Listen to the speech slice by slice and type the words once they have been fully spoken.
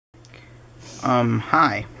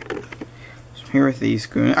Hi. So I'm here with these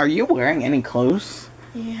goons. Are you wearing any clothes?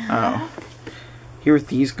 Yeah. Oh. Here with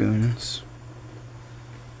these goons.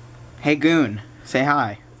 Hey, goon. Say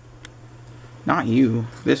hi. Not you.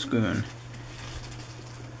 This goon.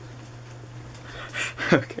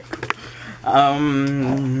 Okay.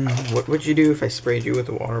 What would you do if I sprayed you with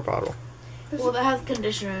a water bottle? Well, that has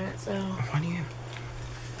conditioner in it, so. What do you...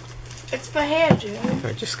 It's for hair, Joe.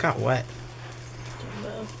 I just got wet.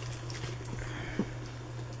 Jumbo.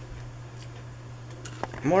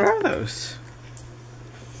 What are those?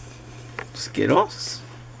 Skittles?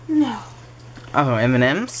 No. Oh,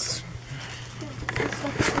 M&M's?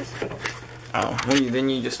 Oh, well, then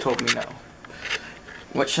you just told me no.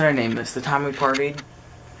 What should I name this? The time we partied?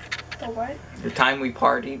 The what? The time we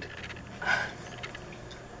partied.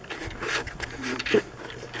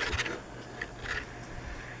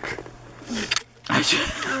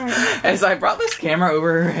 As I brought this camera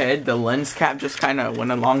over her head, the lens cap just kind of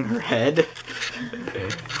went along her head.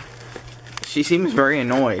 She seems very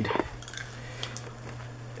annoyed.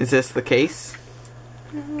 Is this the case?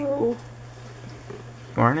 No.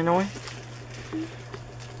 You aren't annoyed?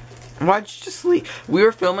 Why'd you just leave? We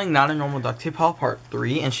were filming Not a Normal Duct Tape Haul Part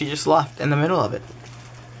 3, and she just left in the middle of it.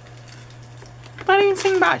 Not even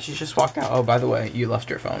saying bye, she just walked out. Oh, by the way, you left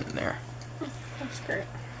your phone in there. That's great.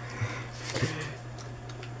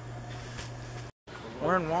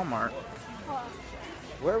 We're in Walmart.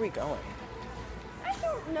 Where are we going? I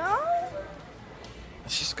don't know.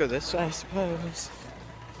 Let's just go this way, I suppose.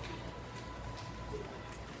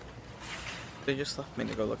 They just left me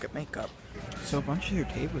to go look at makeup. So a bunch of their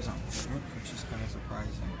tape was on clearance, which is kind of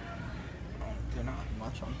surprising. They're not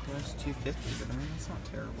much on clearance, $2.50, but I mean, it's not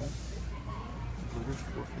terrible. Glitter's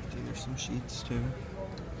 $4.50, there's some sheets too.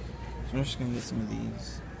 So I'm just gonna get some of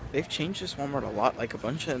these. They've changed this Walmart a lot, like a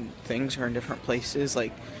bunch of things are in different places,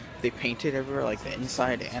 like they painted everywhere, like the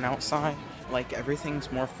inside and outside. Like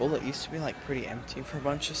everything's more full. It used to be like pretty empty for a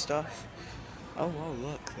bunch of stuff. Oh, whoa,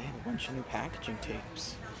 look, they have a bunch of new packaging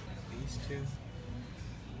tapes. These two.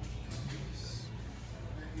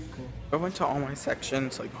 Cool. I went to all my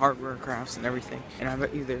sections, like hardware, crafts, and everything, and I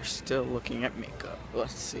bet you they're still looking at makeup.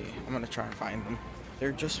 Let's see. I'm gonna try and find them.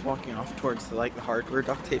 They're just walking off towards the hardware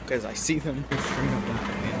duct tape because I see them. They're straight up in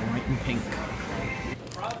white and pink.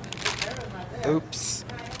 Oops.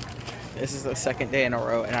 This is the second day in a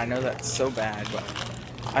row, and I know that's so bad, but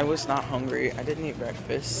I was not hungry. I didn't eat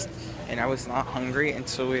breakfast, and I was not hungry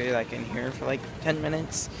until we were in here for 10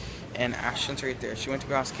 minutes. And Ashton's right there. She went to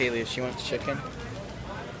go ask Kaylee if she wants chicken.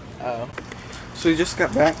 Oh. So we just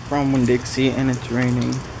got back from Winn-Dixie, and it's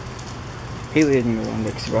raining. Haley didn't go to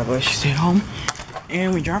Winn-Dixie, by the way. She stayed home.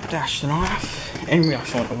 And we dropped Ashton off. And we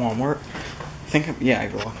also went to Walmart. Yeah, I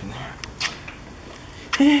grew up in there.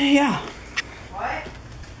 Yeah. What?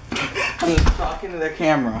 I'm talking to the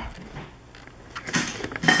camera.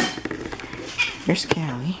 Here's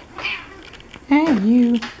Callie. Hey,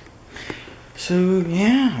 you. So,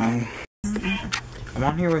 yeah. I'm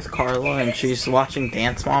on here with Carla, and she's watching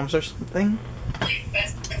Dance Moms or something.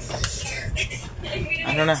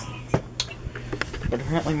 I don't know. But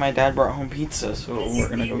apparently my dad brought home pizza, so we're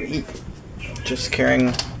gonna go eat. Just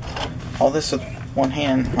carrying all this with one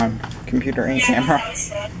hand, my computer and camera.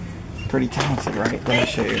 Pretty talented, right? Let me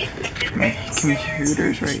show you. My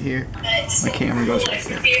computer's right here. My camera goes right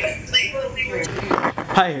there.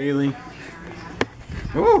 Hi, Haley.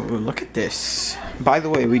 Ooh, look at this. By the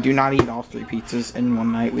way, we do not eat all 3 pizzas in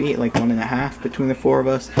one night. We eat 1.5 between the 4 of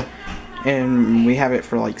us. And we have it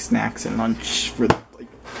for snacks and lunch for the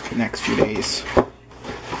next few days.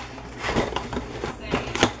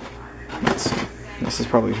 This is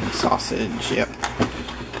probably sausage, yep.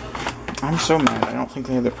 I'm so mad, I don't think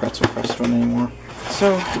they have the pretzel crust one anymore.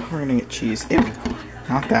 So, we're gonna get cheese. Ew,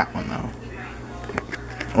 not that one though.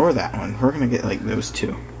 Or that one. We're gonna get those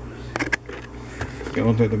 2.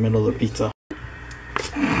 Going through the middle of the pizza.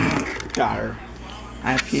 Got her.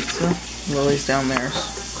 I have pizza. Lily's down there.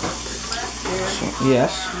 So,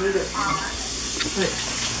 yes. Put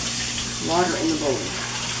water in the bowl.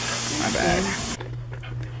 My bad.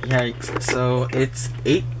 Yikes. So it's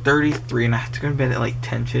 8:33 and I have to go to bed at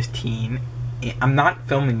 10:15. I'm not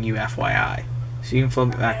filming you, FYI. So you can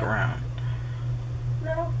flip it back around.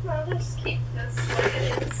 No, I'll just keep this like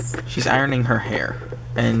it is. She's ironing her hair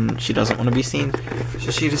and she doesn't want to be seen. So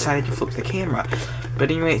she decided to flip the camera. But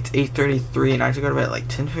anyway, it's 8:33 and I have to go to bed at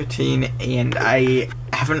 10:15 and I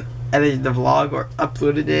haven't edited the vlog or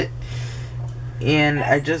uploaded it. And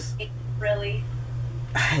I just... Really?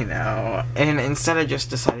 I know. And instead I just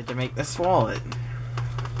decided to make this wallet.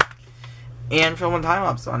 And film a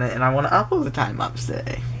time-lapse on it, and I want to upload the time-lapse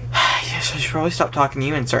today. guess I should probably stop talking to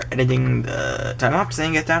you and start editing the time-lapse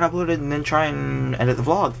and get that uploaded and then try and edit the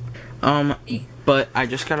vlog. But I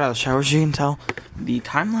just got out of the shower, as you can tell. The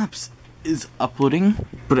time-lapse is uploading,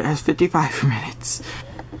 but it has 55 minutes.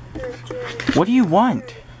 What do you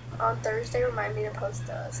want? On Thursday, remind me to post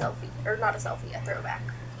a selfie. Or not a selfie, a throwback.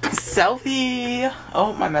 Selfie!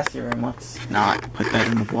 Oh, my messy room. Let's not put that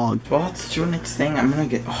in the vlog. Well, let's do the next thing. I'm gonna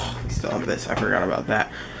get... Oh, I still have this. I forgot about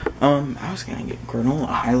that. I was gonna get granola.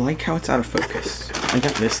 I like how it's out of focus. I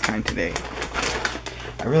got this kind today.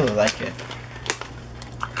 I really like it.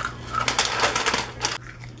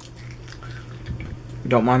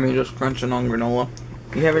 Don't mind me just crunching on granola.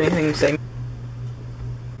 You have anything to say?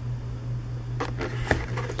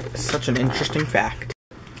 Such an interesting fact.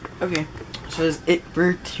 Okay, so that's it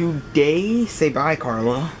for today. Say bye,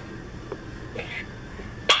 Carla.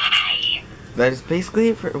 Bye. That is basically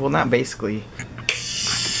it for, well, not basically.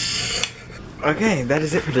 Okay, that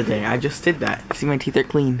is it for today. I just did that. See, my teeth are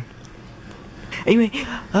clean. Anyway,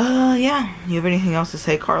 yeah. You have anything else to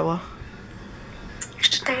say, Carla?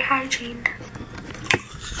 Stay hygiene.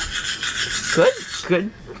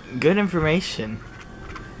 Good information.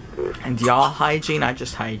 And y'all hygiene, I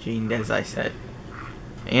just hygiened, as I said.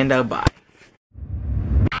 And bye.